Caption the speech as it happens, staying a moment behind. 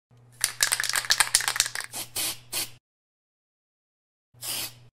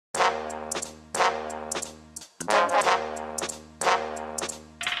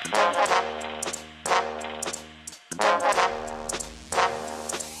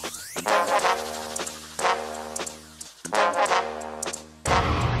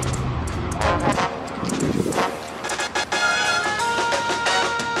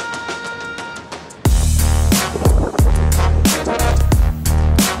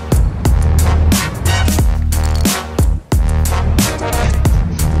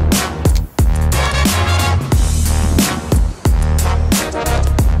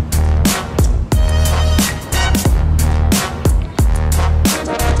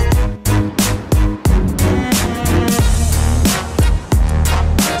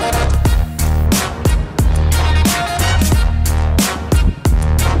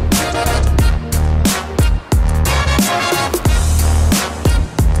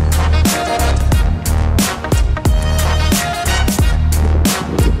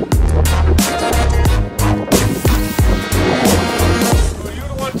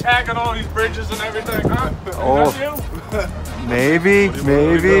Maybe. What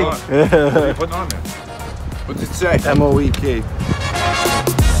are you putting on there? What's it say? M-O-E-K.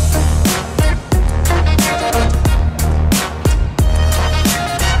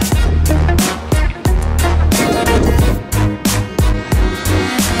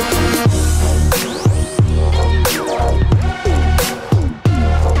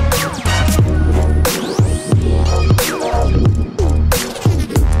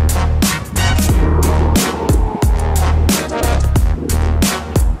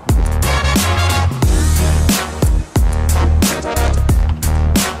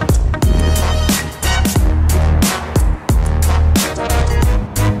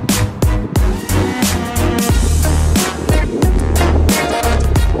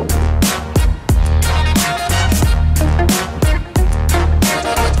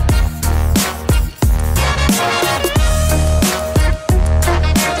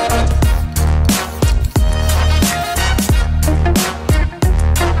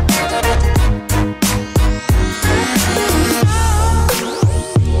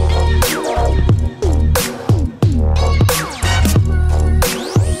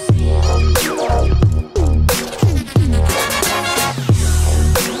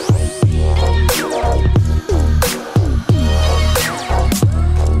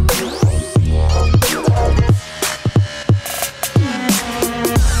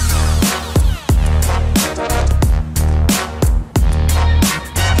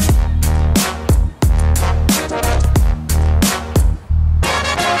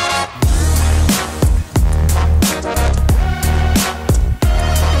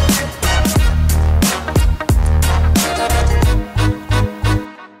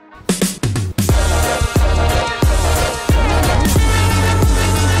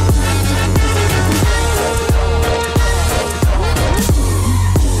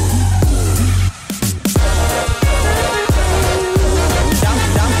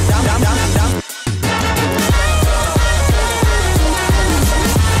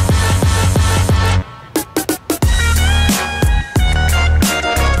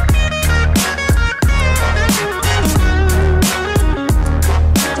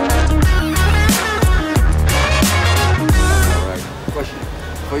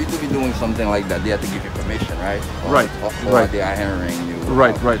 Something like that, they have to give you permission, right? Right. They are hiring you.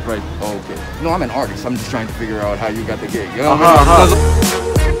 Right. Okay. No, I'm an artist. I'm just trying to figure out how you got the gig. You know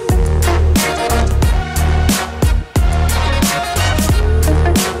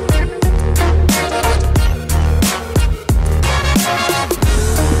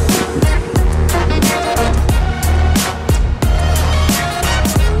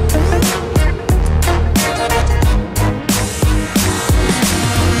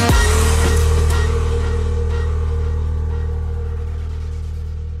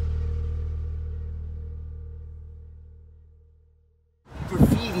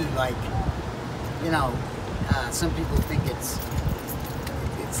graffiti, like, you know, some people think it's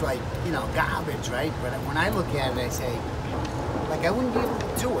like, you know, garbage, right? But when I look at it, I say, like, I wouldn't be able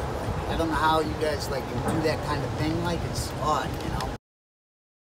to do it. Like, I don't know how you guys, like, can do that kind of thing. Like, it's odd, you know?